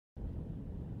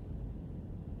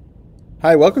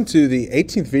Hi, welcome to the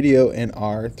 18th video in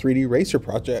our 3D Racer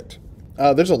project.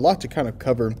 There's a lot to kind of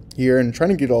cover here and trying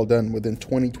to get it all done within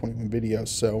 20-21 videos.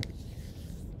 So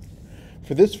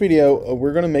for this video,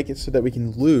 we're going to make it so that we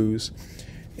can lose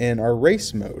in our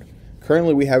race mode.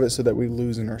 Currently we have it so that we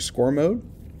lose in our score mode,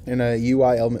 and a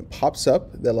UI element pops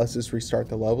up that lets us restart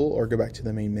the level or go back to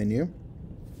the main menu.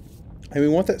 And we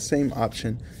want that same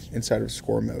option inside of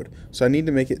score mode. So I need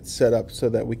to make it set up so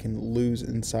that we can lose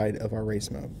inside of our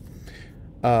race mode.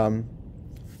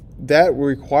 That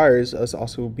requires us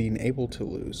also being able to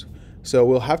lose. So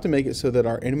we'll have to make it so that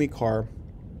our enemy car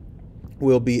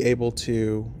will be able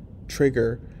to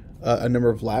trigger a number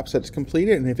of laps that it's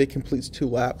completed, and if it completes 2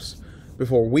 laps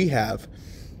before we have,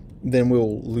 then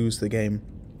we'll lose the game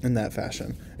in that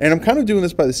fashion. And I'm kind of doing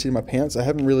this by the seat of my pants. I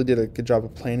haven't really did a good job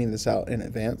of planning this out in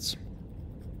advance,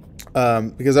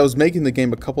 because I was making the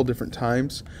game a couple different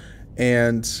times,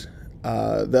 and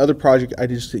the other project I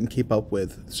just didn't keep up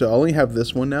with. So I only have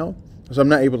this one now, so I'm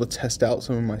not able to test out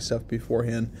some of my stuff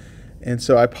beforehand. And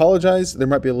so I apologize. There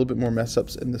might be a little bit more mess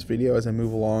ups in this video as I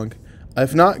move along.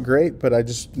 If not, great, but I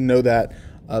just know that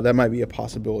that might be a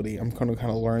possibility. I'm going to kind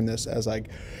of learn this as I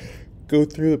go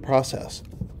through the process.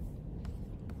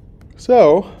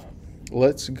 So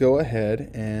let's go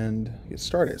ahead and get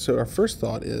started. So our first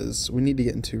thought is we need to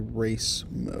get into race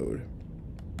mode.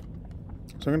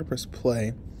 So I'm going to press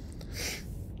play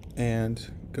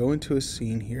and go into a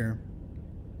scene here.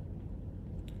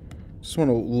 Just want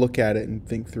to look at it and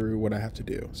think through what I have to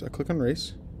do. So I click on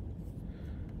race,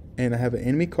 and I have an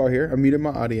enemy car here. I muted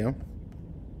my audio,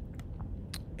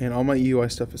 and all my UI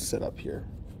stuff is set up here.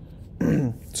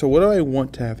 So what do I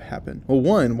want to have happen? Well,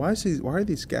 one, why are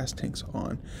these gas tanks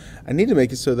on? I need to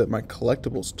make it so that my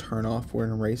collectibles turn off when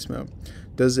we're in race mode.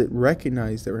 Does it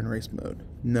recognize that we're in race mode?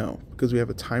 No, because we have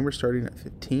a timer starting at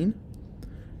 15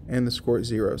 and the score at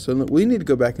 0. So we need to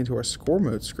go back into our score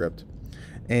mode script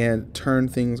and turn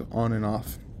things on and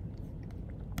off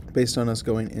based on us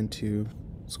going into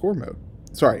score mode.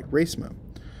 Sorry, race mode.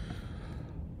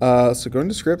 So go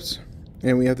into scripts,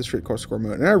 and we have the script called score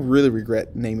mode. And I really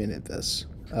regret naming it this,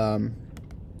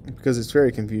 because it's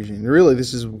very confusing. Really,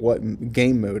 this is what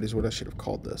game mode is what I should have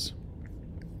called this,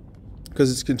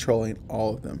 because it's controlling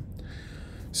all of them.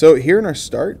 So here in our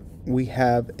start, we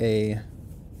have a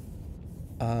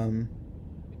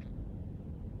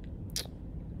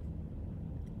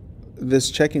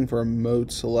this checking for a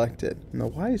mode selected. Now,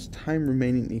 why is time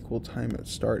remaining equal time at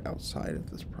start outside of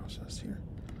this process here?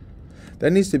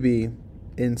 That needs to be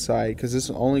inside, because this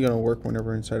is only going to work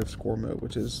whenever inside of score mode,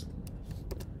 which is,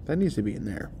 that needs to be in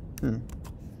there.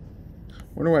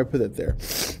 Wonder why I put that there.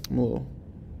 I'm a little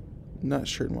not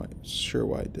sure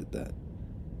why I did that.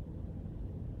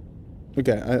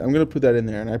 Okay, I'm going to put that in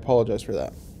there, and I apologize for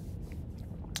that.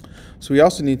 So we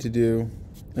also need to do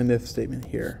an if statement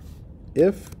here.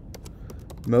 If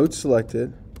mode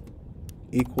selected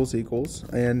equals,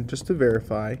 and just to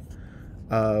verify,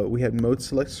 we had mode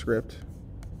select script.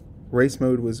 Race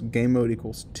mode was game mode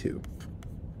equals 2.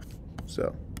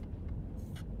 So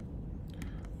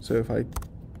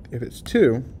if it's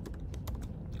 2,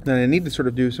 then I need to sort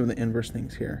of do some of the inverse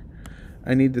things here.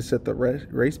 I need to set the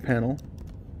race panel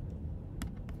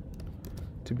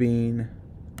to being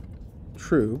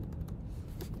true.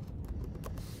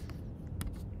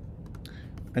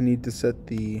 I need to set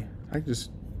the, I'll just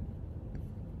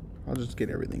get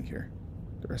everything here,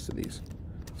 the rest of these.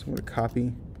 So I'm going to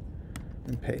copy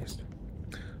and paste.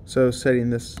 So setting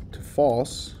this to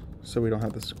false, so we don't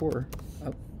have the score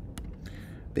up.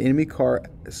 The enemy car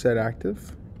set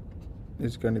active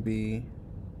is going to be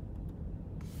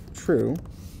true,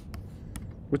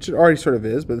 which it already sort of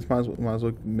is, but might as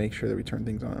well make sure that we turn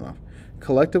things on and off.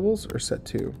 Collectibles are set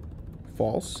to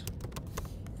false.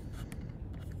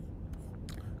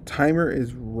 Timer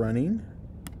is running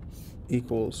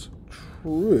equals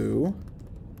true,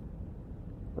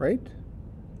 right?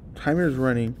 Timer is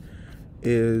running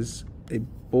is a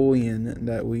boolean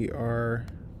that we are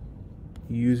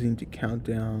using to count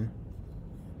down.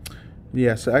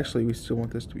 Yeah, so actually we still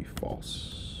want this to be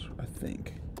false, I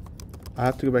think. I'll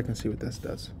have to go back and see what this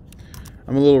does.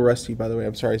 I'm a little rusty, by the way.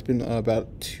 I'm sorry. It's been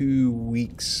about 2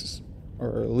 weeks,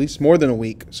 or at least more than a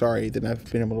week, sorry, that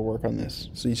I've been able to work on this.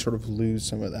 So you sort of lose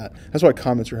some of that. That's why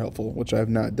comments are helpful, which I have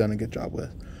not done a good job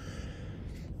with.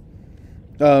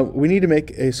 We need to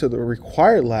make so the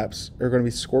required laps are going to be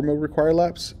score mode required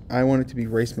laps. I want it to be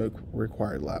race mode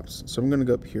required laps. So I'm going to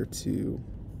go up here to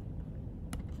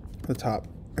the top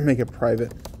and make a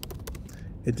private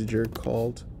integer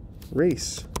called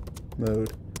race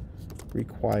mode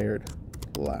required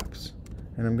laps.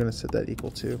 And I'm going to set that equal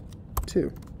to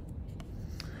 2.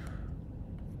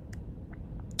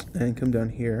 and come down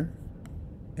here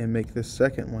and make this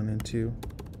second one into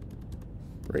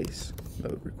race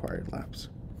mode required laps.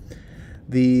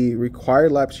 The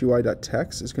required laps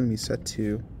UI.text is going to be set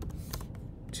to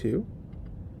 2.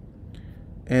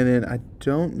 And then I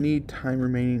don't need time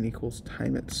remaining equals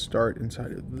time at start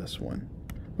inside of this one.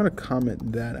 I'm going to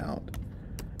comment that out.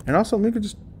 And also, let me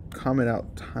just comment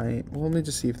out time. Well, let me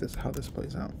just see if this how this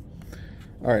plays out.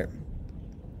 All right.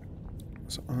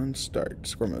 So on start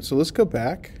score mode. So let's go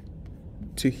back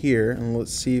to here and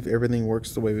let's see if everything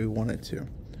works the way we want it to.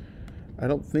 I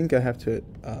don't think I have to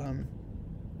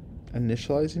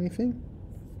initialize anything.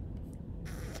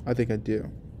 I think I do.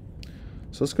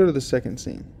 So let's go to the second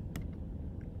scene.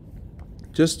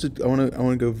 Just to, I want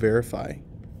to go verify.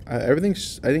 Only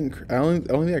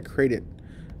thing I created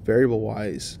variable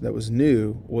wise that was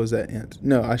new was that int.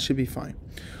 No, I should be fine.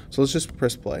 So let's just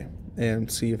press play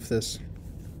and see if this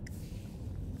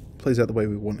plays out the way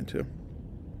we want it to.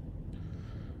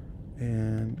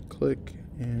 And click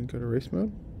and go to race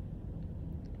mode.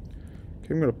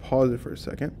 Okay, I'm going to pause it for a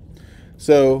second.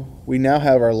 So we now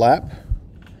have our lap.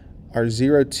 Our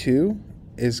 02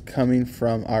 is coming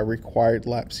from our required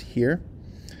laps here.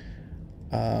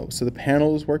 So the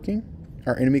panel is working.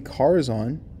 Our enemy car is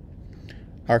on.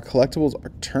 Our collectibles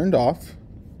are turned off.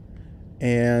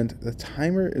 And the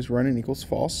timer is running equals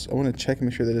false. I want to check and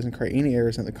make sure that it doesn't create any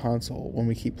errors in the console when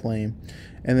we keep playing.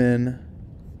 And then,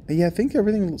 yeah, I think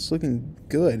everything's looking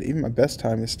good. Even my best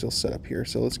time is still set up here.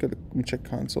 So let's go to, let me check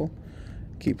console.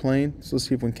 Keep playing. So let's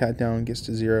see if when countdown gets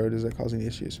to 0, does that cause any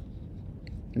issues?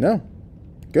 No.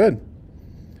 Good.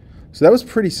 So that was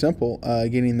pretty simple,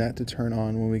 getting that to turn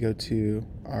on when we go to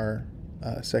our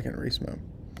second race mode.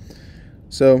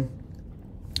 So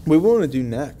what we want to do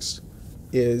next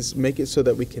is make it so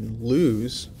that we can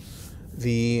lose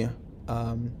the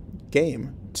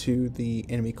game to the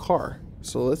enemy car.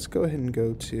 So let's go ahead and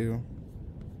go to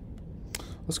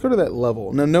that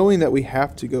level. Now, knowing that we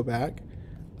have to go back,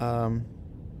 and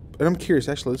I'm curious,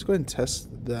 actually, let's go ahead and test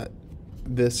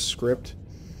this script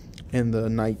in the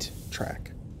night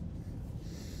track.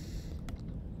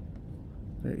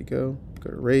 There you go. Go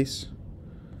to race.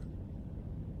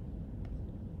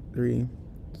 3.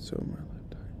 So my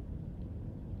lap time.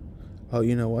 Oh,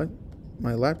 you know what?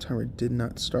 My lap timer did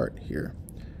not start here.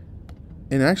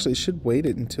 And actually, it should wait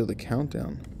it until the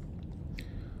countdown.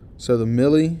 So the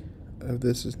milli of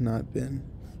this has not been.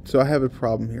 So I have a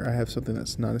problem here. I have something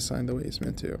that's not assigned the way it's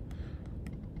meant to.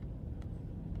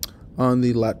 On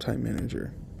the lap time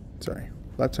manager. Sorry.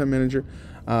 Lap time manager.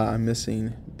 I'm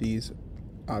missing these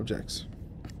objects.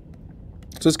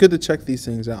 So it's good to check these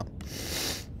things out.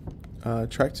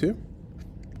 Track 2.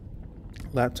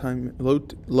 Lap time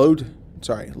load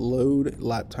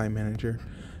lap time manager.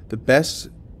 The best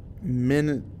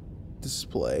minute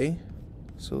display.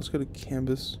 So let's go to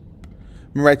canvas.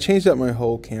 Remember, I changed up my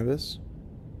whole canvas.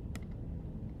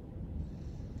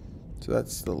 So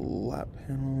that's the lap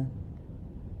panel.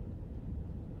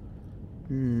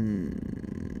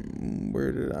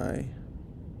 Where did I?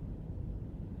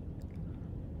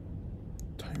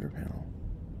 Timer panel.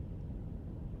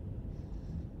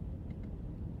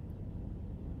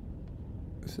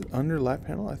 Is it under lap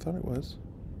panel? I thought it was.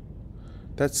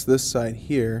 That's this side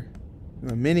here.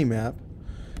 My mini map.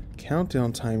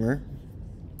 Countdown timer.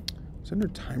 It's under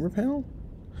timer panel?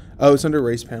 Oh, it's under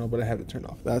race panel, but I have it turned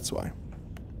off. That's why.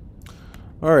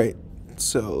 Alright,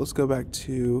 so let's go back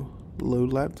to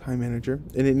load lap time manager.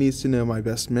 And it needs to know my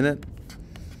best minute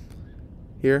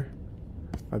here,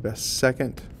 my best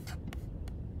second,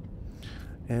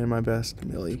 and my best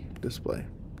milli display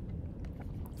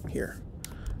here.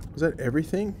 Was that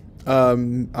everything?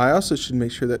 I also should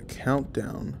make sure that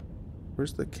countdown.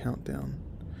 Where's the countdown?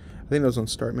 I think that was on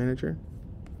start manager.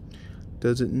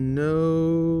 Does it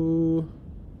know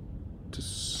to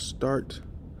start?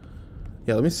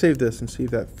 Yeah, let me save this and see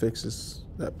if that fixes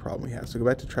that problem we have. So go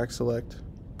back to track select,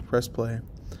 press play.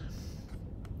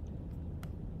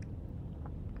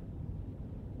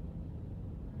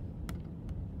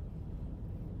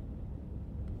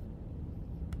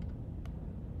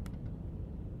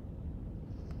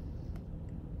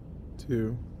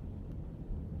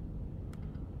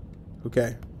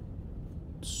 Okay,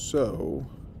 so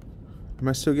am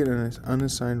I still getting an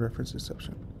unassigned reference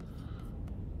exception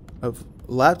of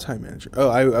lap time manager? Oh,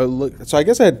 I look. So I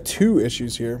guess I had 2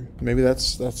 issues here. Maybe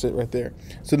that's it right there.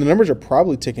 So the numbers are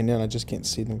probably ticking down. I just can't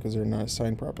see them because they're not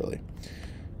assigned properly.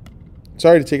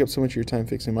 Sorry to take up so much of your time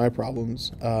fixing my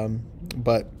problems,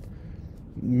 but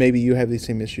maybe you have these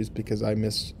same issues because I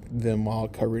missed them while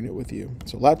covering it with you.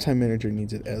 So lap time manager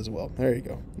needs it as well. There you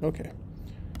go. Okay.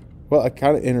 Well, I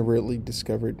kind of inadvertently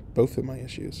discovered both of my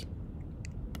issues.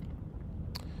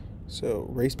 So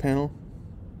race panel,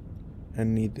 I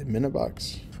need the minute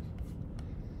box.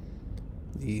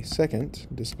 The second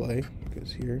display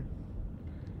goes here.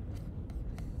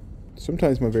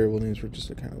 Sometimes my variable names were just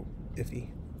a kind of iffy,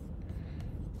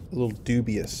 a little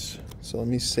dubious. So let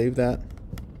me save that.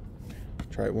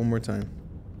 Try it one more time.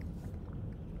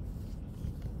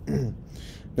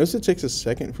 Notice it takes a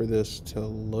second for this to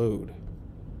load.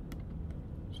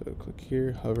 So click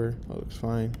here, hover, that looks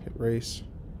fine, hit race.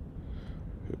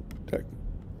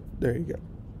 There you go.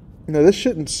 Now this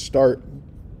shouldn't start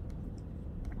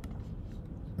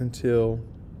until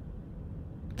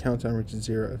countdown reaches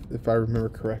 0, if I remember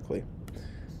correctly.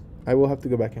 I will have to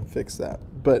go back and fix that.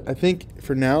 But I think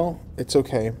for now, it's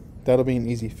okay. That'll be an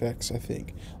easy fix, I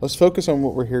think. Let's focus on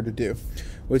what we're here to do,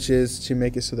 which is to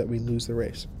make it so that we lose the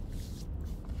race.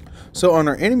 So on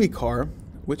our enemy car,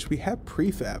 which we have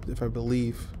prefabbed, if I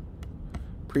believe.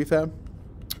 Prefab?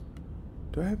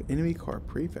 Do I have enemy car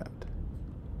prefabbed?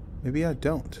 Maybe I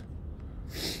don't.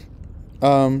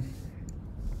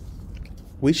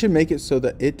 We should make it so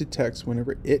that it detects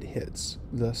whenever it hits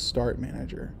the start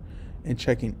manager and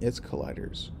checking its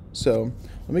colliders. So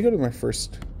let me go to my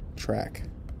first track.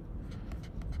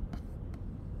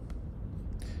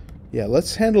 Yeah,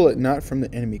 let's handle it not from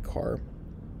the enemy car,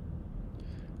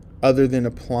 other than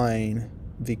applying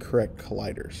the correct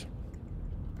colliders.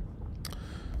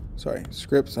 Sorry,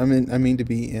 scripts, I mean to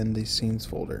be in the scenes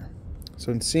folder.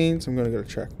 So in scenes, I'm going to go to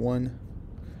track 1,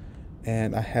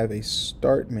 and I have a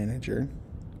start manager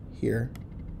here,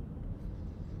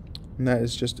 and that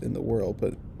is just in the world,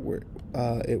 but where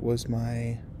it was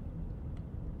my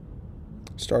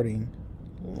starting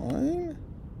line?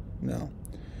 No.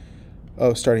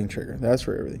 Oh, starting trigger. That's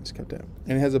where everything's kept at.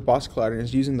 And it has a boss collider, and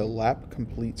it's using the lap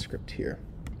complete script here.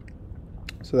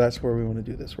 So that's where we want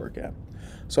to do this work at.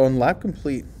 So on lap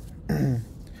complete,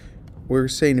 we're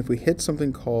saying if we hit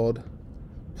something called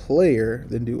player,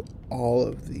 then do all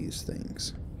of these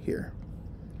things here.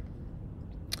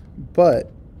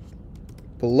 But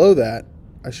below that,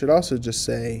 I should also just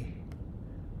say,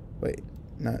 wait,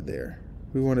 not there.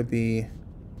 We want to be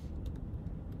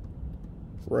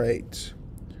right.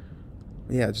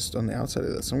 Yeah, just on the outside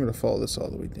of this. So I'm going to follow this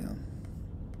all the way down.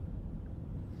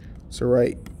 So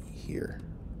right here.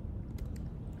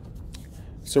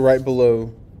 So right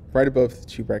below, right above the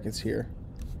 2 brackets here.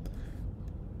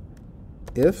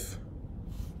 If,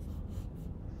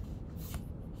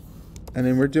 and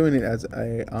then we're doing it as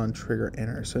a on trigger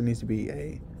enter, so it needs to be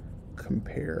a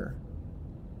compare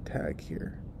tag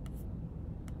here.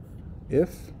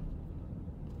 If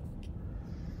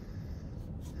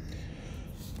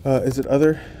is it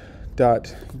other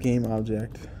dot game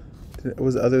object?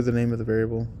 Was other the name of the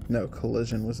variable? No,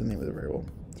 collision was the name of the variable.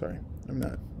 Sorry, I'm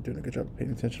not doing a good job of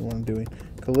paying attention to what I'm doing.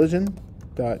 Collision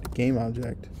dot game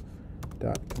object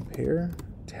dot compare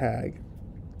tag,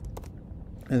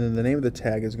 and then the name of the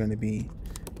tag is going to be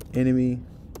enemy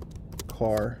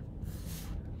car.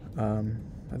 I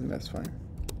think that's fine.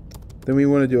 Then we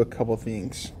want to do a couple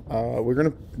things. We're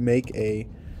going to make a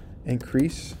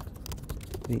increase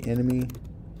the enemy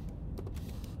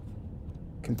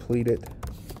completed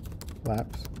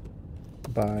laps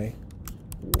by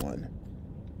 1.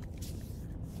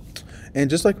 And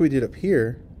just like we did up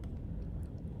here,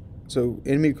 so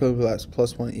enemy completed laps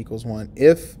plus 1 equals 1.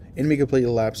 If enemy completed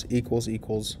laps equals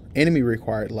enemy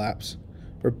required laps,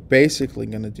 we're basically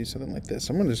going to do something like this.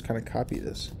 I'm going to just kind of copy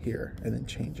this here and then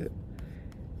change it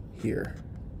here.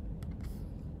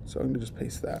 So I'm going to just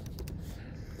paste that.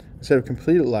 Instead of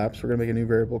completed laps, we're going to make a new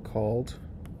variable called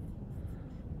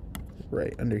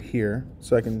right under here,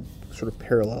 so I can sort of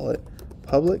parallel it.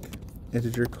 Public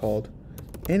integer called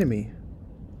enemy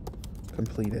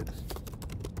completed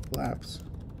laps,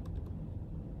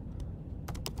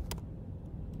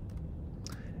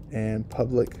 and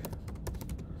public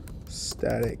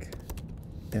static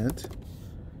int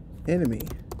enemy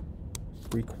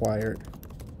required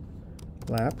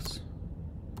laps,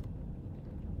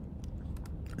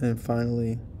 and then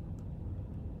finally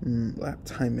lap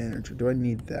time manager. Do I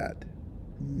need that?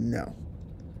 No,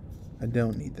 I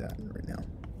don't need that right now.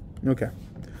 Okay.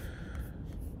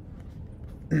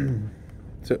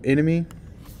 So enemy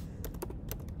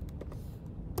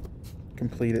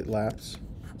completed laps,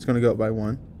 it's going to go up by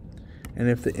 1. And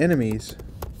if the enemy's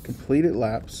completed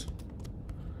laps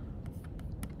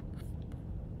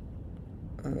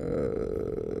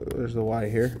there's the Y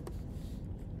here,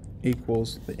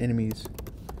 equals the enemy's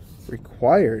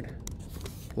required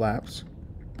laps,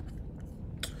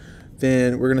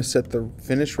 then we're going to set the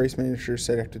finish race manager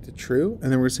set actor to true,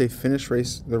 and then we're going to say finish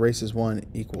race, the race is 1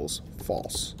 equals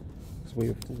false. So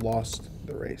we've lost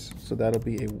the race. So that'll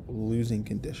be a losing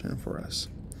condition for us.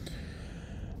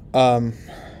 I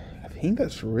think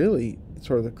that's really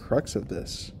sort of the crux of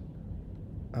this.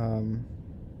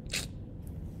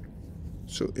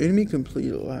 So enemy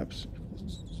completed laps.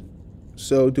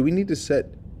 So do we need to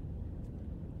set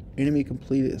enemy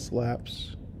completed as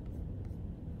laps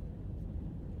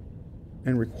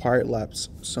and required laps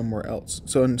somewhere else?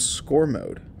 So in score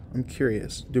mode, I'm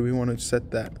curious, do we want to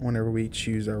set that whenever we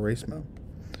choose our race mode?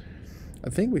 I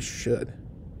think we should.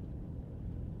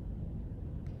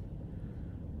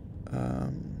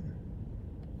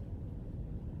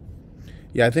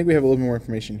 Yeah, I think we have a little more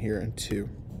information here in 2.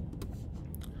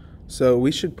 So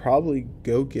we should probably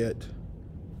go get...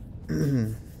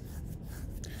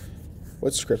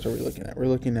 What script are we looking at? We're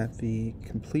looking at the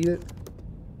completed...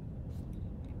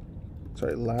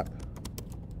 Sorry, lap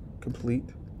complete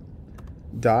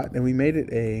dot, and we made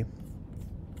it a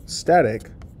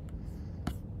static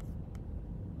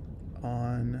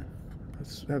on...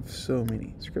 I have so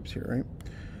many scripts here, right?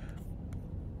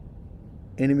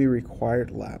 Enemy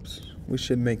required laps. We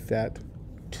should make that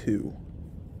 2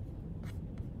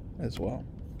 as well.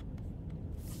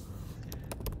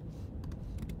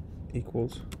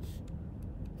 Equals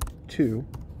 2,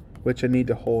 which I need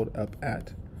to hold up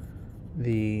at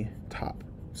the top.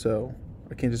 So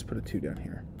I can't just put a 2 down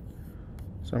here.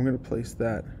 So I'm going to place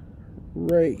that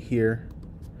right here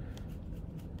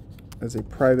as a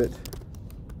private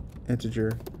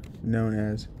integer known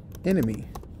as enemy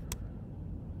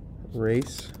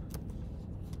race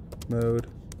mode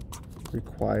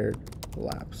required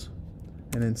laps,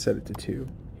 and then set it to 2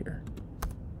 here,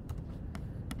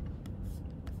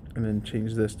 and then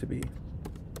change this to be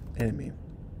enemy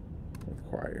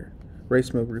require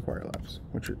race mode required laps,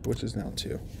 which is now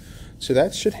 2. So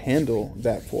that should handle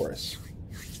that for us.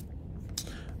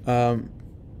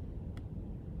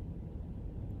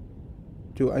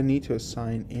 Do I need to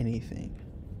assign anything?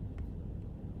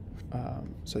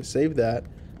 So I save that.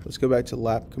 Let's go back to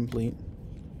lap complete.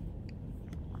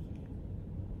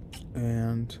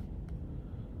 And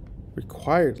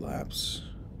required laps.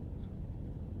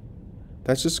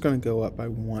 That's just going to go up by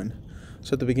 1.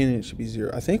 So at the beginning it should be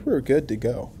 0. I think we're good to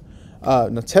go.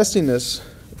 Now testing this,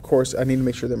 of course, I need to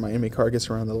make sure that my enemy car gets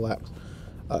around the lap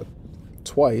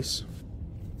twice.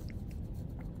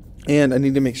 And I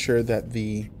need to make sure that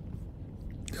the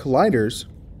colliders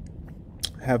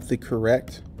have the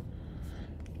correct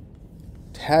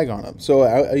tag on them. So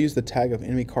I use the tag of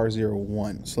enemy car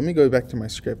 01. So let me go back to my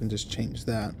script and just change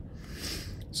that.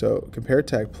 So compare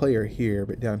tag player here,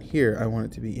 but down here I want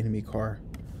it to be enemy car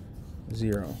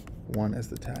 01 as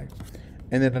the tag.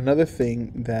 And then another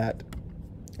thing that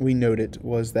we noted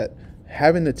was that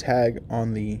having the tag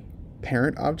on the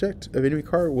parent object of enemy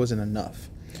car wasn't enough.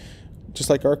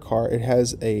 Just like our car, it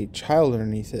has a child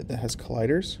underneath it that has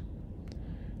colliders.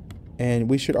 And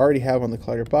we should already have on the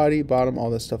collider body, bottom,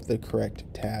 all this stuff, the correct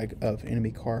tag of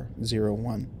enemy car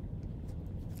 01.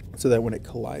 So that when it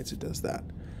collides, it does that.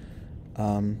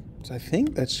 So I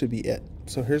think that should be it.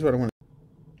 So here's what I want to...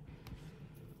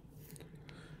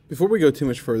 Before we go too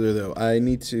much further, though, I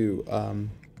need to... let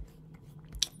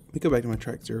me go back to my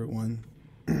track 01.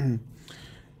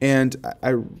 And I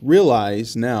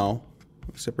realize now,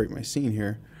 separate my scene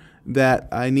here, that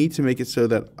I need to make it so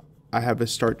that I have a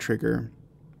start trigger.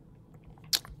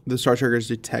 The start trigger is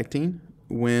detecting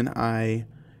when my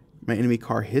enemy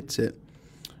car hits it,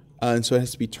 and so it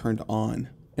has to be turned on.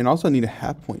 And also I need a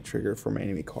half-point trigger for my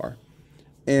enemy car.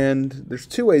 And there's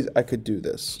 2 ways I could do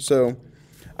this. So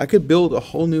I could build a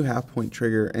whole new half-point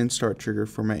trigger and start trigger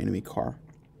for my enemy car,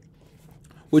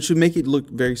 which would make it look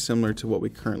very similar to what we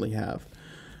currently have.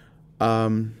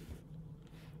 I'm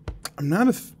not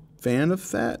a fan of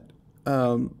that.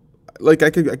 Like I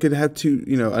could have 2,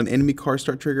 an enemy car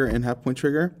start trigger and half-point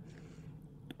trigger,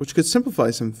 which could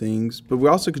simplify some things, but we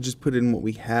also could just put in what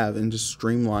we have and just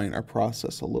streamline our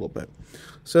process a little bit.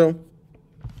 So I'm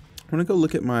going to go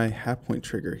look at my half-point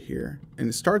trigger here, and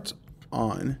it starts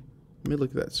on. Let me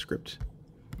look at that script.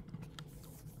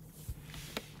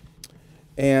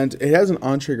 And it has an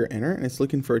on trigger enter, and it's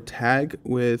looking for a tag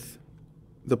with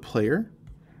the player.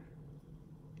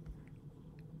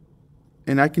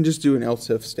 And I can just do an else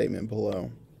if statement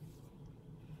below.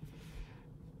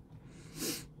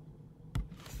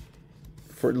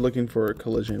 For looking for a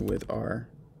collision with our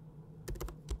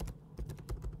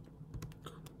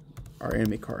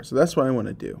enemy car. So that's what I want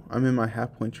to do. I'm in my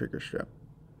half-point trigger strip.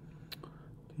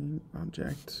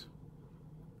 Object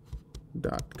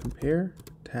dot compare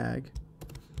tag,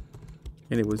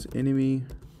 and it was enemy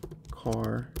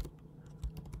car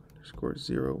underscore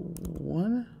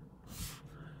 01.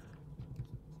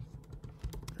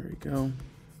 There we go.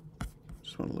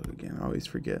 Just want to look again. I always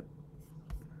forget.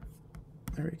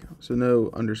 There we go. So no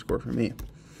underscore for me.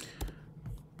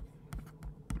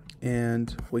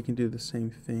 And we can do the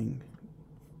same thing.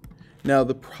 Now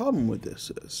the problem with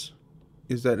this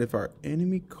is that if our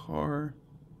enemy car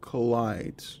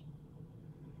collides,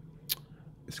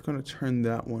 it's going to turn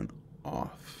that one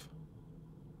off.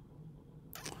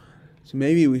 So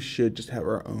maybe we should just have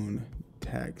our own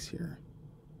tags here.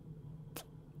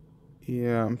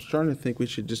 Yeah, I'm starting to think we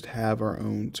should just have our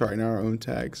own, sorry, not our own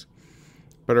tags,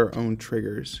 but our own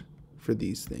triggers for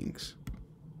these things.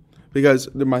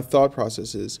 Because my thought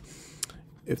process is,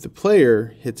 if the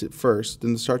player hits it first,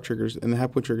 then the start triggers and the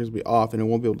halfpoint triggers will be off, and it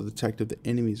won't be able to detect if the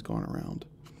enemy's gone around.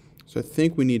 So I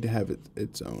think we need to have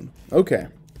its own. Okay,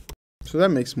 so that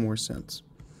makes more sense.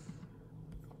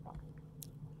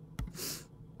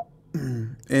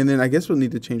 And then I guess we'll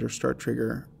need to change our start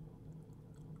trigger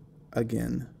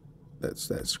again. That's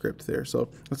that script there. So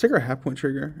let's take our halfpoint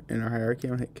trigger in our hierarchy.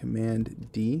 I'm going to hit Command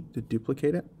D to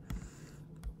duplicate it.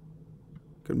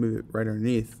 Could move it right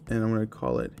underneath, and I'm going to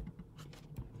call it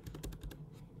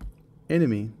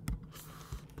enemy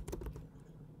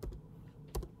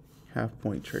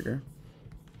halfpoint trigger.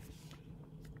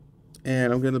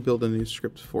 And I'm going to build a new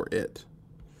script for it.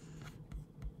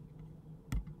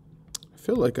 I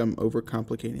feel like I'm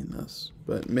overcomplicating this,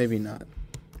 but maybe not.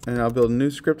 And I'll build a new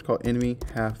script called enemy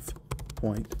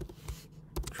halfpoint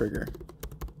trigger.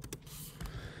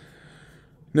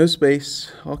 No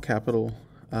space, all capital,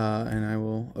 and I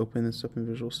will open this up in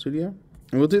Visual Studio.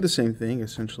 And we'll do the same thing,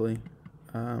 essentially.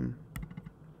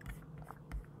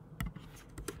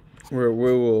 Where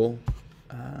we will,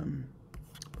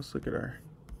 let's look at our,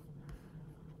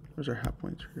 where's our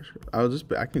halfpoint trigger script? I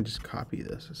can just copy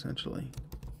this, essentially.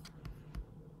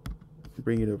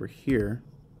 Bring it over here.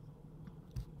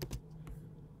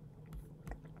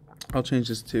 I'll change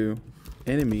this to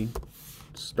enemy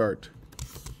start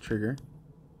trigger.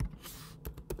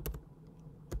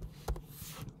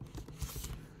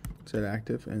 Set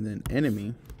active, and then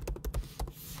enemy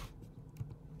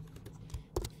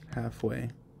halfway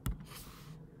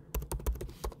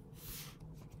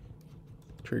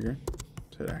trigger,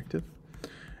 set active.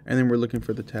 And then we're looking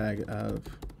for the tag of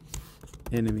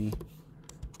enemy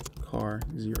car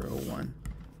 01.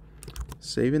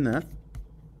 Saving that.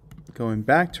 Going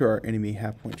back to our enemy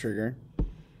halfpoint trigger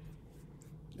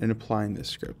and applying this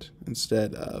script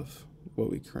instead of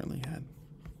what we currently had,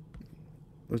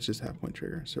 which is halfpoint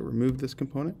trigger. So remove this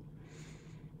component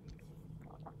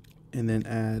and then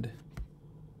add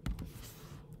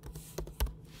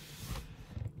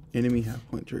enemy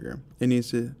halfpoint trigger. It needs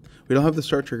to, we don't have the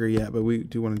start trigger yet, but we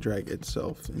do want to drag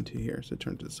itself into here so it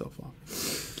turns itself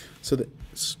off. So the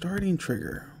starting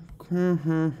trigger.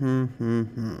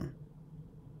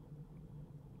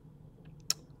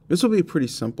 This will be pretty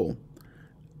simple.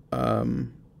 Let's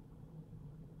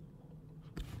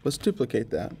duplicate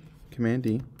that. Command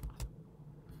D.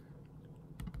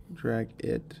 Drag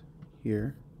it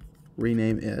here.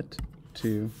 Rename it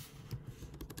to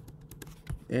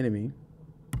enemy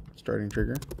starting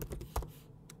trigger.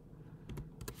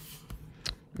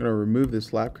 I'm going to remove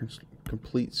this lap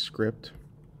complete script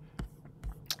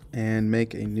and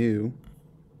make a new.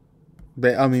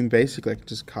 I mean, basically, I can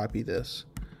just copy this.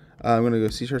 I'm going to go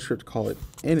C# script, call it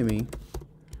enemy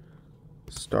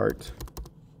start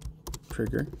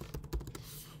trigger.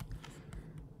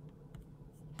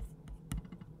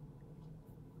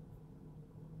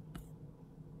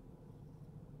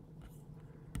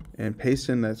 And paste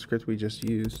in that script we just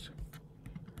used,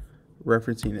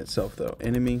 referencing itself though.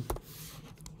 Enemy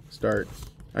start.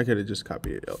 I could have just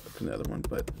copied it from the other one,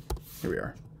 but here we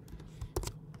are.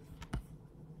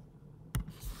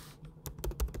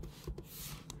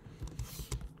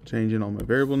 Changing all my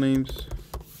variable names.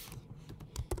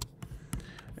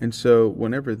 And so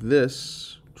whenever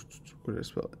this, what did I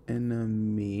spell?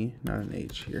 Enemy, not an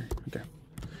H here. Okay.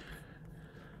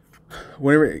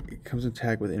 Whenever it comes in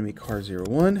tag with enemy car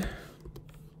 01,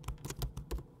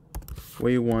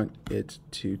 we want it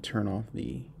to turn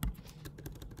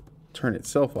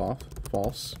itself off,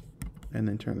 false, and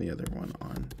then turn the other one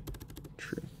on,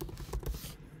 true.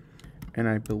 And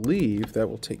I believe that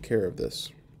will take care of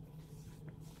this.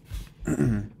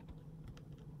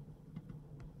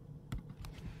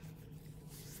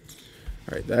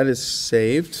 Alright, that is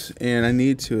saved, and I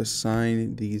need to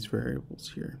assign these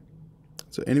variables here.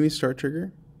 So enemy start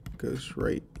trigger goes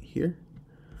right here.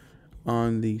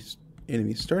 On the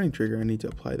enemy starting trigger, I need to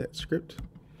apply that script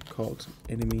called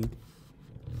enemy,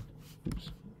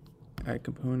 add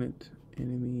component,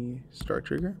 enemy start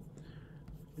trigger,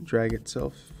 drag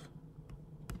itself,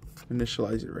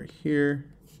 initialize it right here,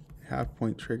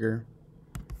 halfpoint trigger,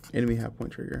 enemy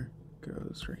halfpoint trigger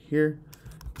goes right here,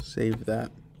 Save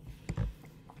that.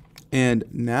 And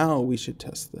now we should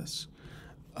test this.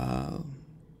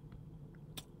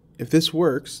 If this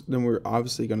works, then we're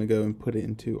obviously going to go and put it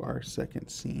into our second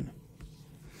scene.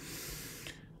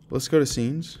 Let's go to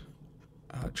scenes,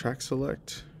 track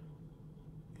select,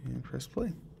 and press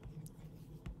play.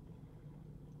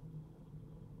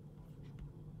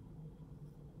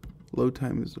 Load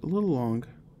time is a little long.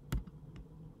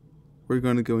 We're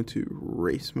going to go into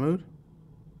race mode.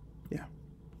 Yeah.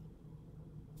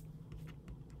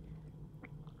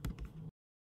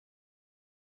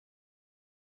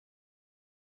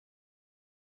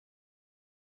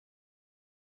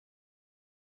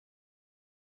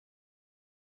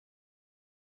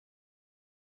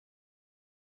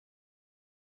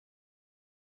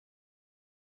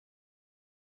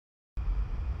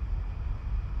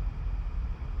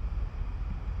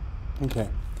 Okay,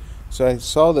 so I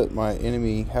saw that my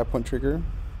enemy half-point trigger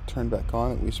turned back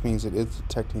on, which means it is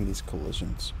detecting these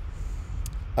collisions.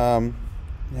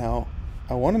 Now,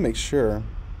 I want to make sure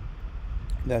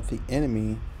that the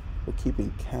enemy, we're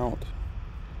keeping count.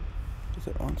 Is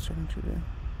it on starting trigger?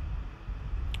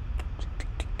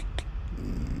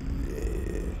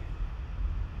 Yeah.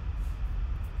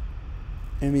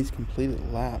 Enemies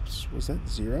completed laps. Was that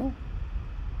 0?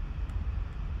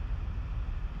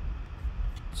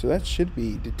 So that should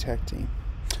be detecting.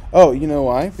 Oh, you know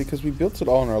why? Because we built it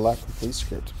all in our lap complete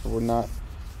script, but we're not.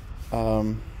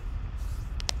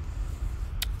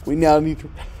 We now need to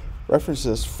reference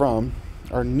this from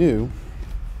our new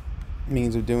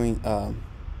means of doing,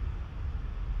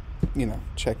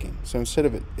 checking. So instead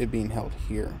of it being held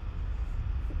here,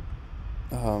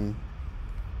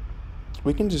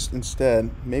 we can just instead,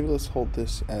 maybe let's hold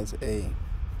this as a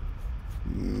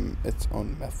its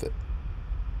own method.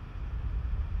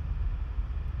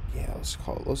 Yeah, let's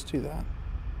do that.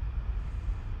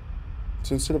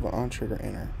 So instead of an on trigger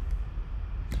enter,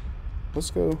 let's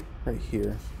go right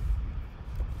here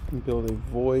and build a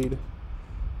void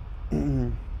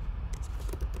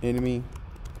enemy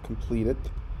completed.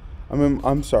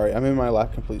 I'm sorry, I'm in my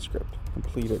lap complete script.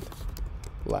 Completed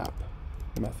lap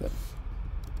method.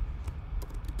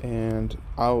 And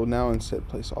I will now instead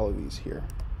place all of these here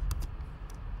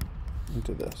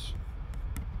into this.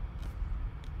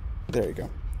 There you go.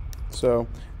 So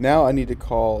now I need to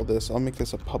call this, I'll make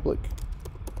this a public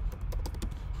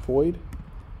void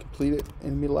completed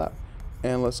enemy lap,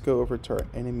 and let's go over to our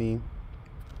enemy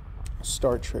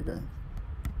start trigger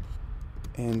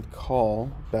and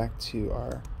call back to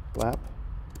our lap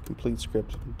complete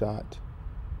script dot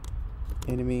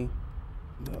enemy.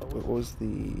 No, what was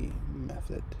the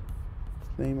method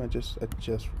name? I just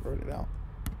wrote it out.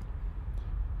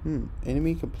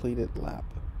 Enemy completed lap.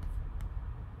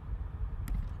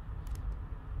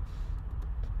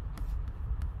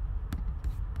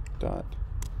 Dot.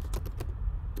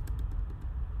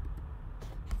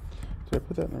 Did I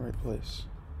put that in the right place?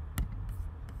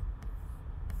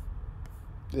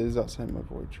 It is outside my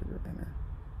void trigger enter.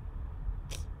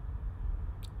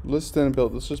 Let's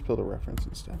just build a reference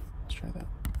instead. Let's try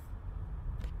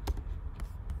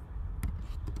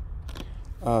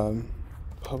that.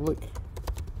 Public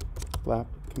lap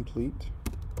complete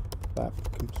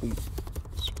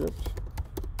script.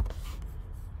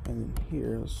 And then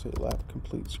here, let's say lap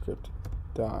complete script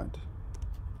dot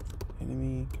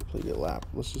enemy completed lap.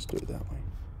 Let's just do it that way.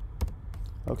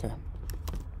 Okay.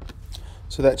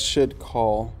 So that should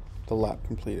call the lap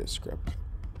completed script.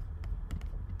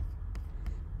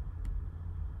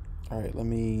 Alright, let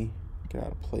me get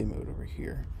out of play mode over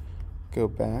here. Go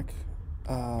back.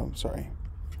 Sorry.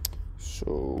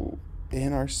 So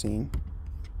in our scene,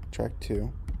 track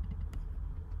 1.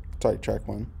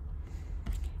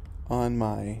 On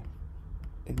my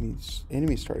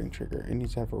enemy starting trigger, it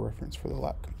needs to have a reference for the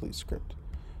lap complete script,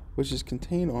 which is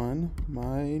contained on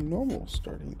my normal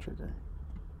starting trigger.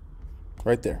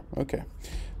 Right there. Okay.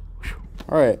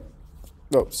 All right.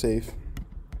 Oh, save.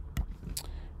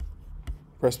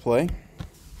 Press play.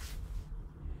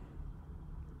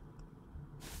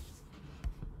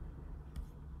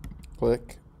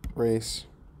 Click race.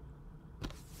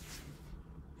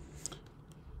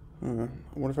 I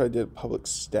wonder if I did public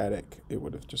static, it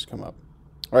would have just come up.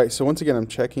 All right, so once again, I'm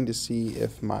checking to see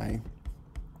if my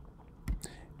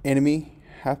enemy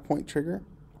half-point trigger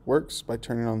works by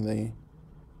turning on the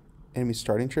enemy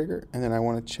starting trigger, and then I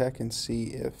want to check and see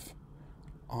if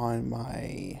on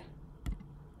my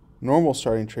normal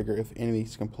starting trigger, if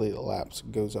enemies complete laps,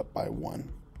 goes up by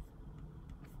 1.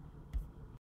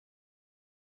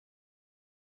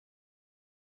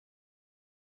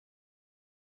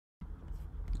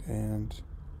 And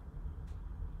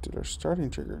did our starting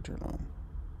trigger turn on?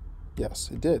 Yes,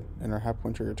 it did. And our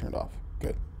half-point trigger turned off.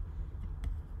 Good.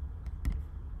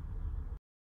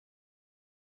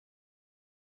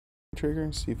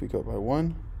 Trigger, see if we go by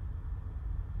 1.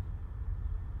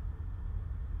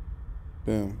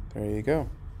 Boom. There you go.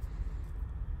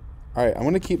 Alright, I'm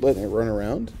going to keep letting it run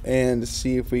around and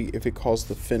see if it calls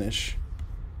the finish.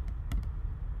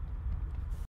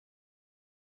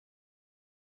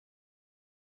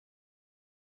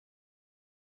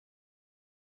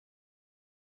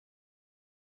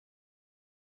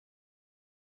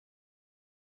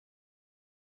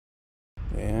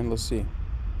 And let's see.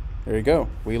 There you go.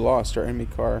 We lost. Our enemy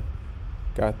car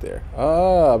got there.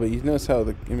 Ah, but you notice how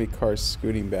the enemy car is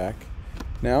scooting back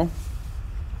now.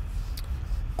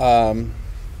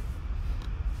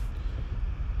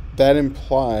 That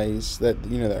implies that,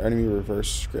 you know, the enemy reverse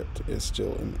script is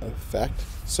still in effect.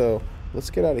 So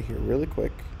let's get out of here really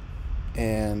quick.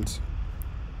 And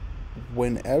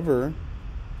whenever,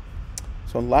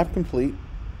 so on lap complete,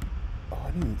 oh,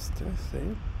 I didn't even, did I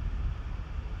save?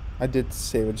 I did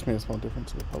save, it just made a small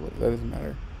difference to the public. That doesn't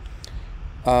matter.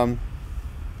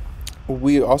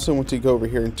 We also want to go over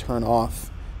here and turn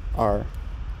off our,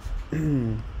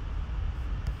 let's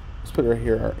put it right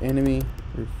here, our enemy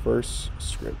reverse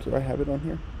script. Do I have it on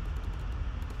here?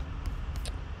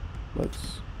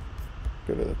 Let's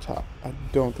go to the top. I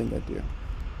don't think I do.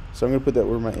 So I'm going to put that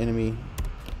where my enemy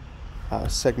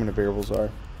segment of variables are.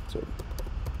 So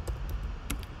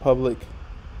public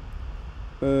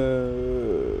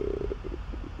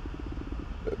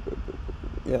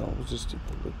yeah, we'll just do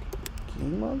public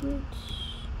game objects.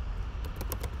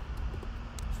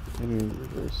 Enemy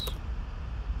reverse.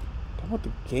 I want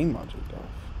the game object off.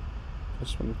 I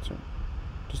just want to turn.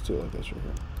 Just do it like this right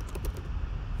here.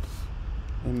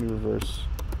 Enemy reverse.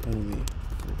 Enemy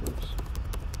reverse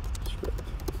script.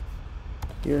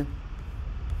 Here.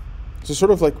 So sort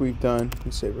of like we've done. Let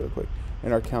me save real quick.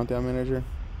 In our countdown manager.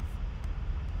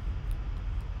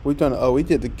 We've done. Oh, we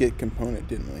did the get component,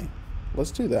 didn't we?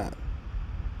 Let's do that.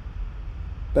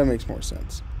 That makes more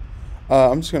sense.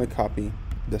 I'm just going to copy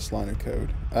this line of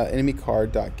code. Enemy car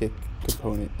dot get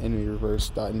component enemy reverse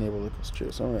dot enable equals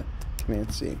true. So I'm going to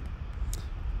Command C.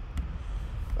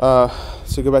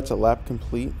 So go back to lap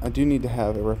complete. I do need to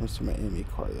have a reference to my enemy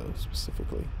car though,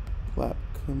 specifically. Lap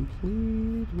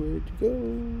complete. Where'd you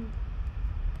go?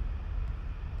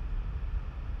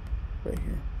 Right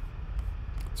here.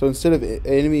 So instead of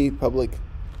enemy public,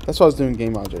 that's why I was doing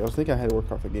game object. I was thinking I had to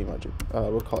work off a game object.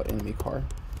 We'll call it enemy car.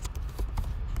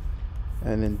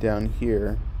 And then down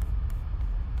here,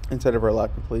 inside of our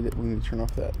lap completed, we need to turn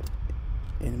off that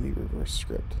enemy reverse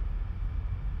script.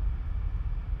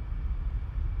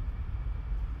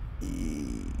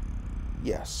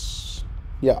 Yes.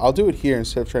 Yeah, I'll do it here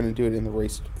instead of trying to do it in the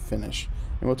race finish.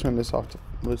 And we'll turn this off.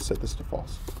 Let's set this to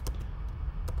false.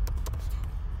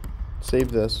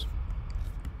 Save this.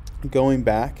 Going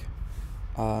back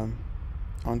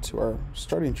onto our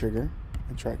starting trigger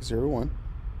and track 01.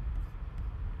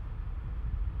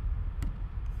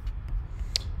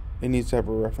 It needs to have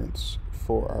a reference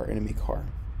for our enemy car.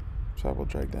 So I will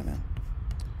drag that in.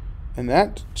 And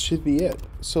that should be it.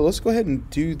 So let's go ahead and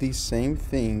do these same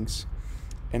things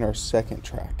in our second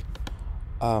track.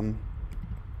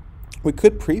 We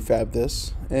could prefab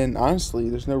this, and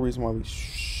honestly, there's no reason why we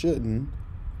shouldn't.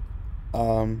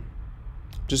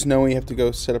 Just knowing you have to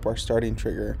go set up our starting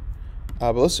trigger.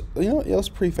 But let's, let's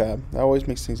prefab. That always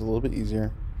makes things a little bit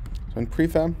easier. So in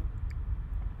prefab,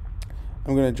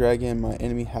 I'm going to drag in my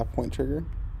enemy half point trigger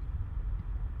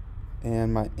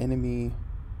and my enemy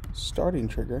starting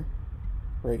trigger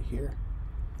right here.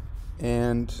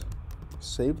 And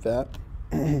save that.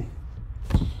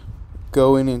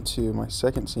 Going into my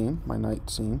second scene, my night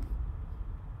scene.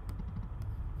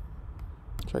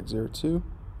 Track 02.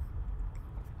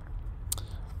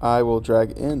 I will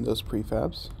drag in those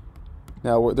prefabs.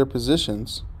 Now, their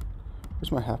positions.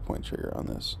 Where's my half point trigger on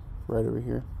this? Right over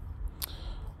here.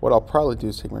 What I'll probably do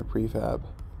is take my prefab,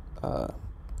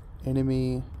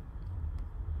 enemy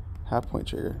half point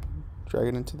trigger, drag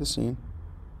it into the scene,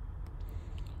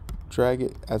 drag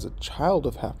it as a child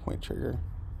of half point trigger,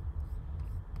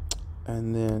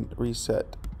 and then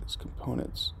reset its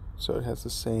components so it has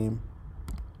the same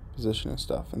position and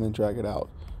stuff, and then drag it out.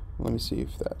 Let me see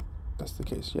if that's the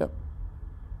case. Yep.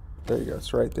 There you go.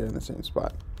 It's right there in the same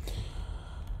spot.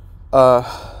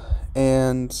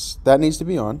 And that needs to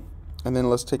be on. And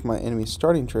then let's take my enemy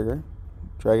starting trigger,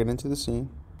 drag it into the scene,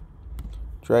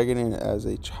 drag it in as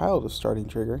a child of starting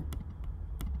trigger,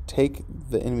 take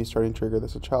the enemy starting trigger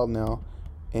that's a child now,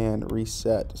 and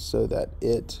reset so that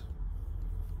it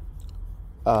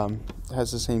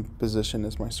has the same position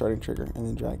as my starting trigger, and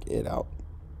then drag it out.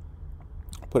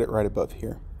 put it right above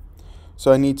here.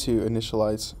 So I need to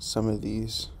initialize some of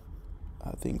these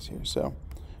things here. So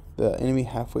the enemy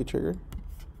halfway trigger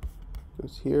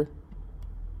goes here.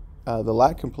 The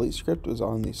lat complete script was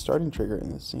on the starting trigger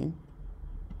in this scene.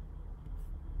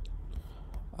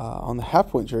 On the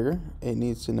halfpoint trigger, it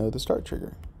needs to know the start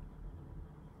trigger.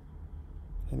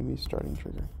 Enemy starting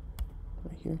trigger,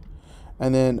 right here.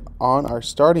 And then on our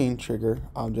starting trigger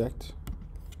object,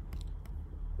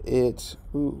 did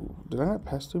I not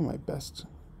pass through my best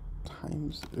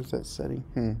times? Is that setting?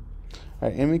 All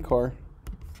right, enemy car,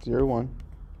 01,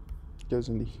 goes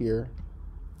into here.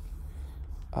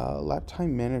 Lap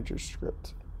time manager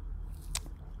script.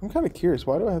 I'm kind of curious,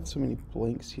 why do I have so many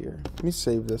blanks here? Let me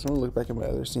save this. I'm going to look back at my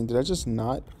other scene. Did I just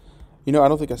not? I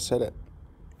don't think I set it.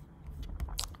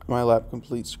 My lap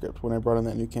complete script when I brought in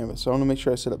that new canvas. So I want to make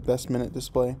sure I set up best minute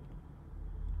display.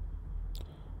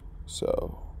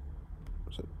 So,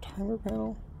 is it timer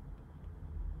panel?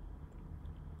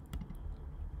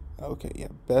 Okay, yeah,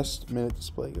 best minute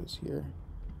display goes here.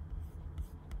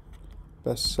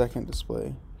 Best second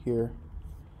display here.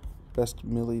 Best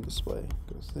milli display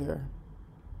goes there.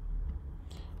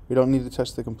 We don't need to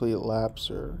touch the completed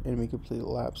laps or enemy completed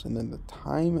laps. And then the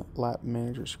time lap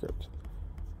manager script,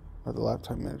 or the lap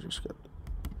time manager script.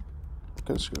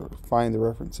 Because it's going to find the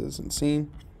references in scene.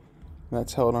 And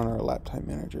that's held on our lap time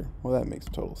manager. Well, that makes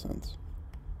total sense.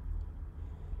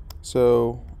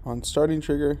 So on starting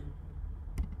trigger,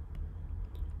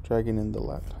 dragging in the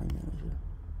lap time manager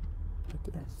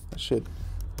right there. That should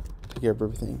take care of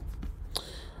everything.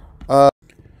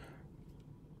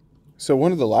 So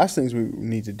one of the last things we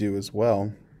need to do as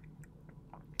well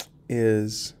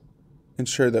is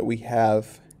ensure that we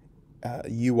have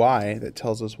UI that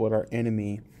tells us what our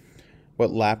enemy,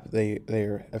 what lap they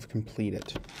have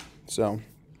completed. So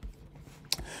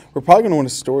we're probably going to want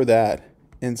to store that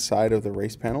inside of the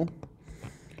race panel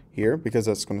here because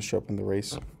that's going to show up in the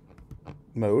race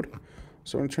mode.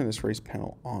 So I'm going to turn this race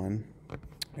panel on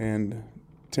and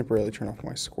temporarily turn off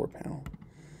my score panel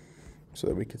so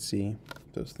that we could see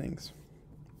those things.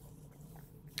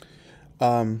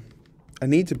 I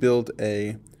need to build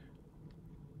I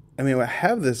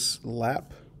have this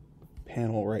lap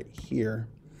panel right here.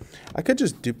 I could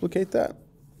just duplicate that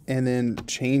and then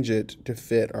change it to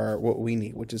fit what we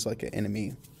need, which is like an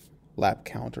enemy lap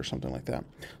count or something like that.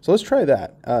 So let's try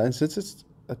that. And since it's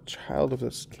a child of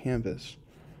this canvas,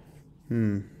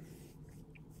 yeah,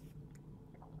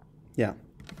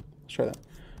 let's try that.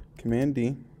 Command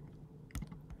D.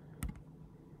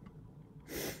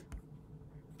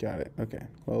 Got it. Okay.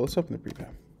 Well, let's open the prefab.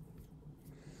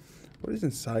 What is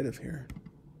inside of here?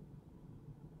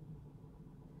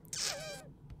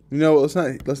 Let's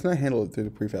not handle it through the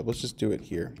prefab. Let's just do it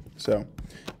here. So, all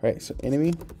right. So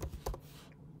enemy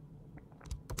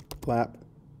lap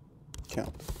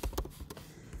count.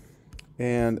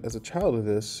 And as a child of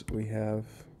this, we have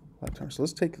lap timer. So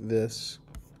let's take this,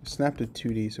 snap to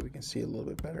 2D so we can see it a little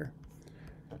bit better,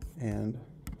 and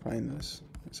find this.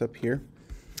 It's up here.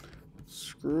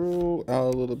 Scroll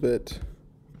out a little bit,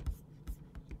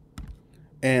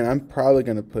 and I'm probably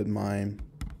going to put mine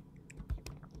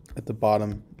at the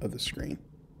bottom of the screen,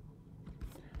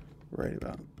 right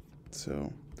about.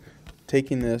 So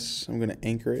taking this, I'm going to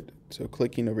anchor it. So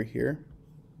clicking over here,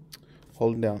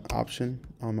 holding down Option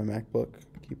on my MacBook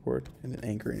keyboard, and then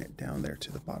anchoring it down there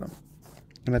to the bottom.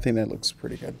 And I think that looks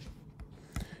pretty good.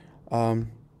 Now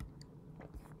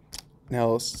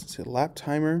let's see, lap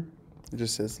timer. It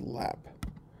just says lap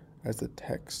as the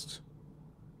text.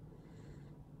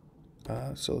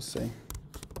 So let's say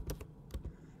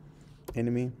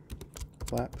enemy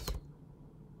laps.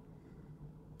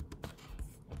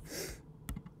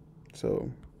 So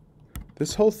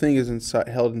this whole thing is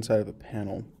held inside of a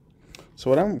panel. So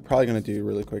what I'm probably going to do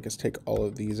really quick is take all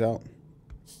of these out.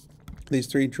 These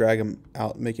three, drag them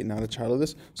out, make it not a child of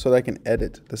this, so that I can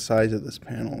edit the size of this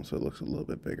panel so it looks a little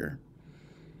bit bigger.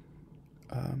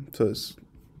 So it's,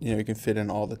 you can fit in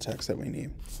all the text that we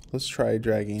need. Let's try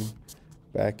dragging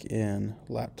back in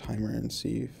lap timer and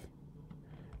see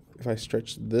if I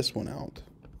stretch this one out,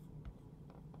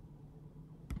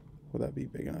 will that be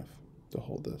big enough to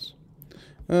hold this?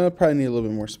 Probably need a little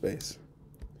bit more space.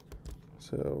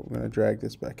 So I'm going to drag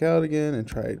this back out again and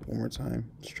try it one more time,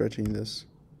 stretching this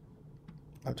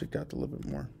object out a little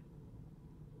bit more.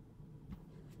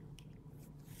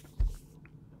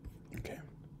 Okay.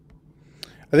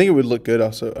 I think it would look good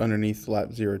also underneath lap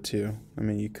 02. I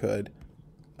mean, you could.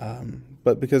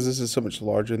 But because this is so much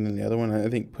larger than the other one, I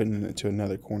think putting it to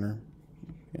another corner,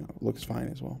 looks fine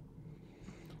as well.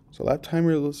 So lap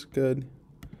timer looks good.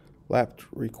 Lap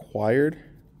required.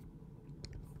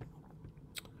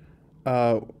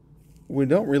 we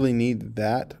don't really need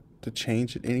that to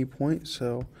change at any point,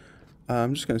 so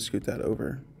I'm just going to scoot that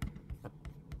over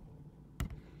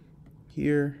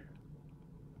here.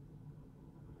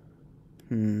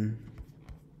 I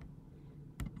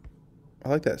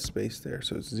like that space there,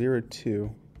 so it's 0,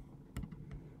 2.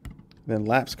 Then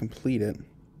laps completed.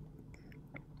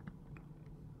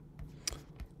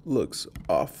 Looks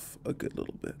off a good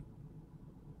little bit.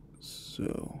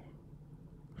 So,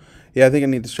 yeah, I think I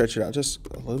need to stretch it out just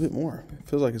a little bit more. It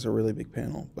feels like it's a really big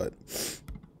panel, but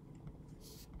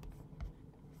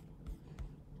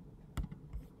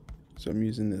so I'm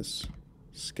using this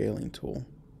scaling tool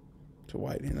to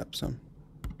widen it up some.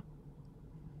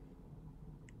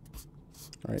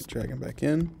 All right, dragging back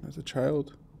in as a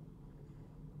child.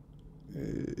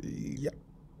 Yep.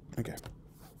 Okay.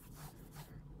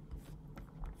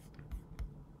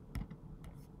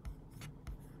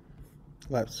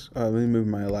 Laps. Let me move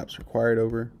my laps required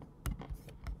over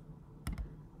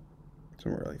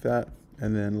somewhere like that,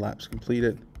 and then laps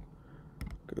completed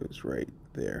goes right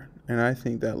there. And I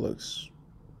think that looks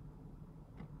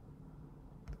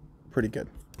pretty good.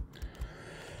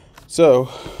 So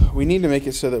we need to make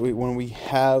it so that when we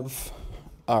have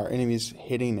our enemies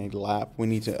hitting a lap, we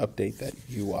need to update that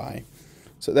UI.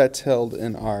 So that's held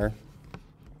in our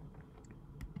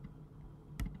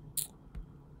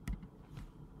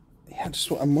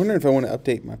I'm wondering if I want to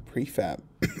update my prefab.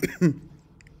 Let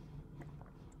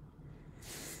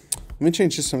me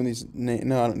change just some of these names.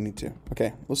 No, I don't need to.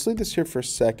 Okay, let's leave this here for a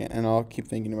second, and I'll keep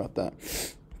thinking about that.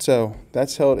 So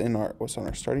that's held in our what's on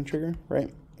our starting trigger,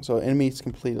 right? So enemies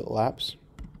completed laps.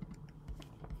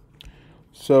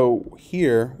 So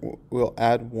here we'll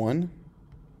add 1, and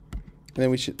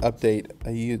then we should update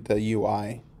the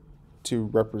UI to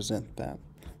represent that.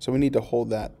 So we need to hold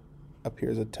that up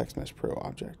here as a text mesh pro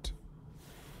object.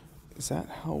 Is that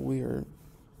how we are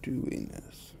doing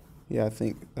this? Yeah, I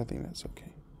think that's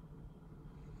okay.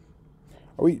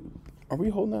 Are we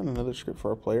holding down another script for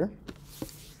our player?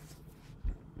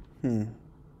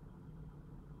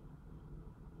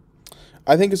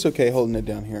 I think it's okay holding it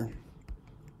down here.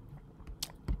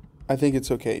 I think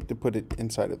it's okay to put it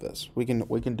inside of this. We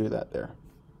can do that there.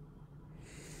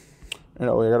 And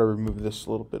oh, I gotta remove this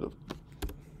little bit of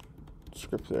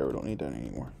script there. We don't need that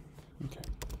anymore. Okay.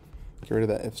 Get rid of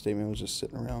that if statement. It was just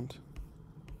sitting around.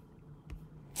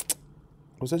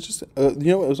 Was that just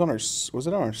you know, it was on our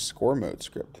score mode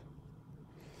script?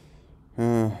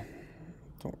 Don't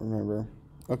remember.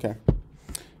 Okay.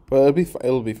 Well,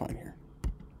 it'll be fine here.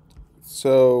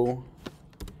 So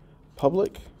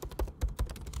public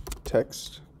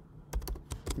text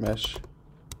mesh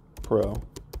pro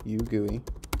GUI.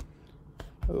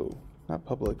 Oh, not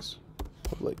publics.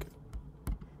 Public.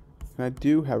 And I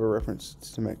do have a reference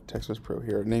to make text mesh pro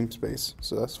here, namespace,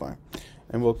 so that's fine.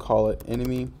 And we'll call it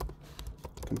enemy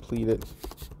completed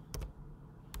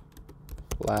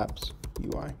laps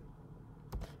UI.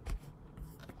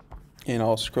 And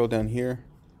I'll scroll down here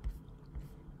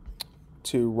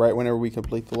to right whenever we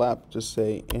complete the lap, just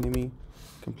say enemy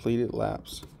completed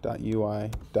laps.ui.text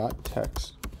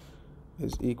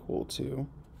is equal to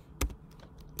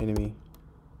enemy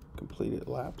completed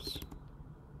laps.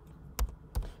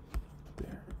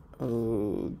 There.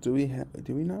 Oh, do we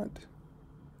not?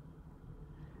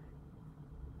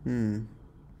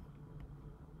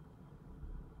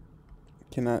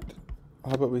 Cannot.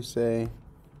 How about we say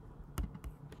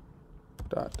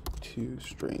dot to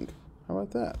string? How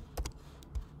about that?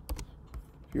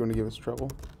 If you want to give us trouble,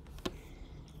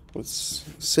 let's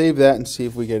save that and see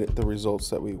if we get the results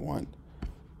that we want.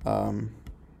 Yeah,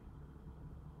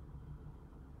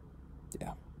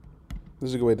 this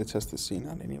is a good way to test the scene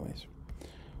out anyways.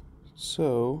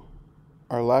 So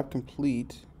our lap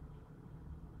complete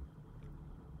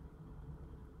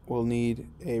will need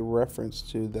a reference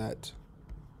to that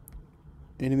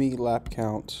enemy lap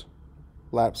count,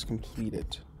 laps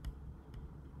completed,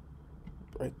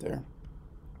 right there.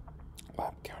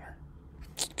 Lap counter.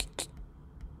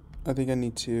 I think I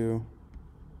need to,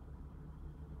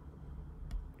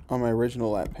 on my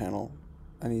original lap panel,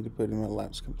 I need to put in my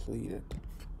laps completed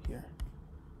here.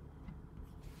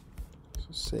 So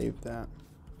save that.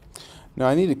 Now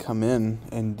I need to come in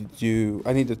and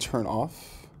I need to turn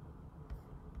off.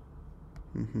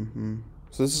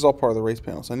 So this is all part of the race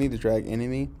panel. So I need to drag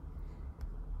enemy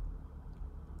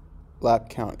lap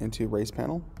count into race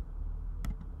panel,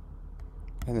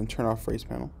 and then turn off race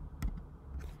panel,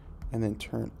 and then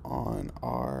turn on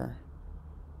our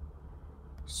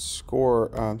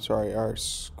score. Our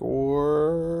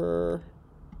score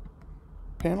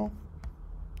panel.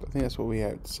 I think that's what we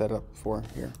had set up for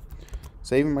here.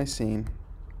 Saving my scene,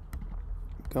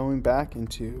 going back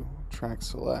into track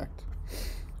select.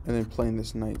 and then playing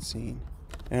this night scene.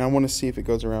 And I want to see if it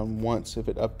goes around once, if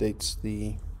it updates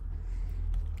the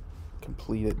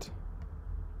complete it.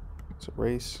 So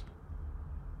race.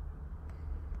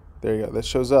 There you go. That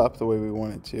shows up the way we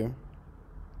want it to.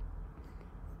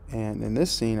 And in this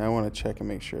scene, I want to check and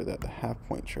make sure that the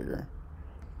half-point trigger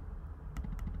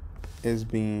is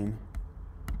being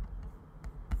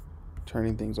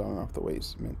turning things on and off the way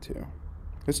it's meant to.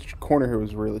 This corner here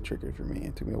was really tricky for me.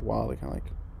 It took me a while to kind of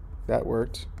like, that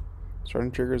worked.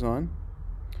 Starting triggers on.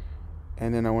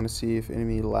 And then I want to see if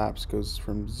enemy lapse goes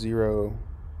from 0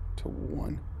 to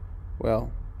 1.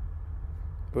 Well,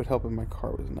 it would help if my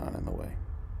car was not in the way.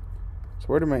 So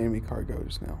where did my enemy car go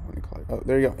just now? Let me call it. Oh,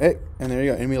 there you go. Hey, and there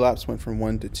you go. Enemy lapse went from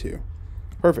 1 to 2.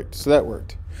 Perfect. So that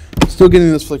worked. Still getting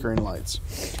those flickering lights.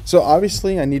 So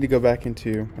obviously I need to go back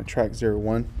into my track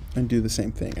 01 and do the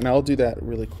same thing. And I'll do that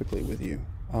really quickly with you.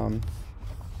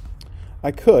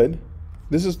 I could.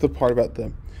 This is the part about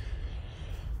the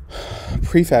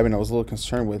prefabbing I was a little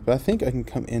concerned with, but I think I can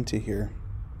come into here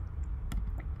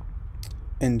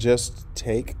and just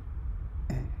take,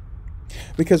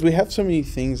 because we have so many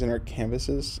things in our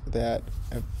canvases that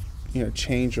have, you know,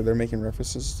 changed, or they're making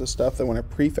references to stuff that when I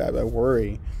prefab, I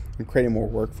worry I'm creating more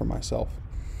work for myself.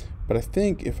 But I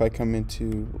think if I come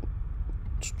into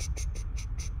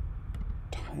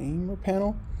timer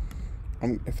panel,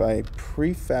 if I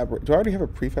prefab, do I already have a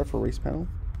prefab for race panel?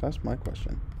 That's my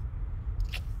question.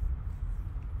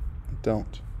 I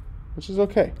don't, which is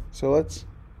okay. So let's,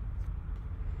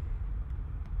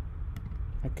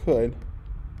 I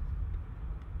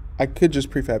could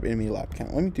just prefab enemy lap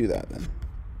count. Let me do that then.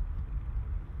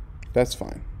 That's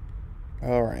fine.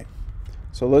 All right.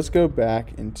 So let's go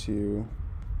back into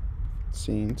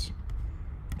scenes,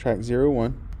 track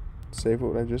 01, save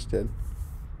what I just did.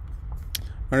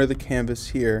 Under the canvas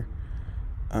here,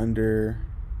 under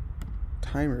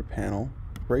timer panel,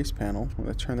 race panel, I'm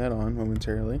going to turn that on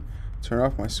momentarily, turn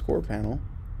off my score panel,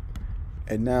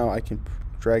 and now I can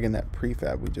drag in that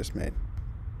prefab we just made.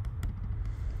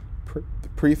 The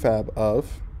prefab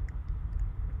of,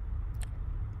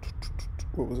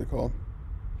 what was it called?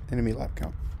 Enemy lap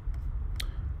count.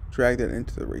 Drag that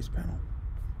into the race panel.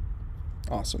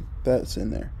 Awesome, that's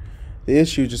in there. The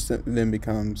issue just then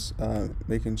becomes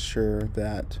making sure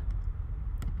that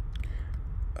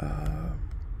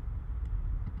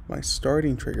my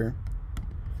starting trigger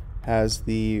has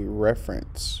the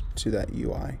reference to that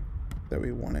UI that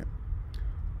we want it.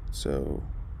 So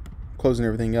closing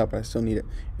everything up, I still need it.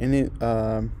 And it,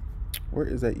 where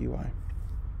is that UI?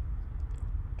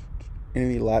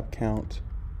 Enemy lap count,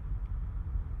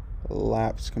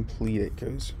 laps completed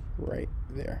goes right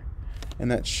there,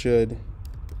 and that should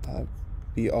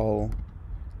be all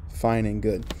fine and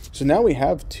good. So now we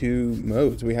have two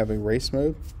modes. We have a race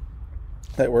mode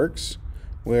that works,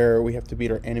 where we have to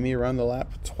beat our enemy around the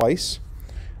lap twice,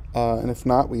 and if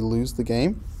not, we lose the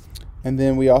game. And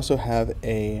then we also have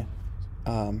a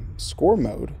score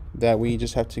mode that we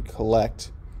just have to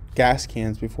collect gas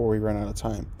cans before we run out of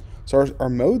time. So our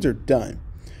modes are done.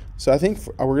 So I think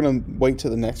we're going to wait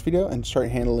till the next video and start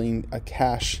handling a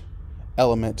cash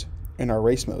element in our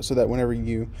race mode, so that whenever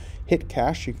you hit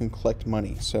cash, you can collect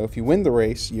money. So if you win the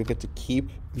race, you'll get to keep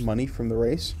money from the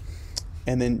race,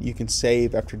 and then you can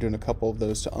save after doing a couple of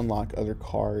those to unlock other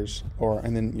cars,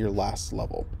 and then your last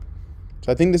level.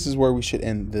 So I think this is where we should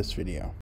end this video.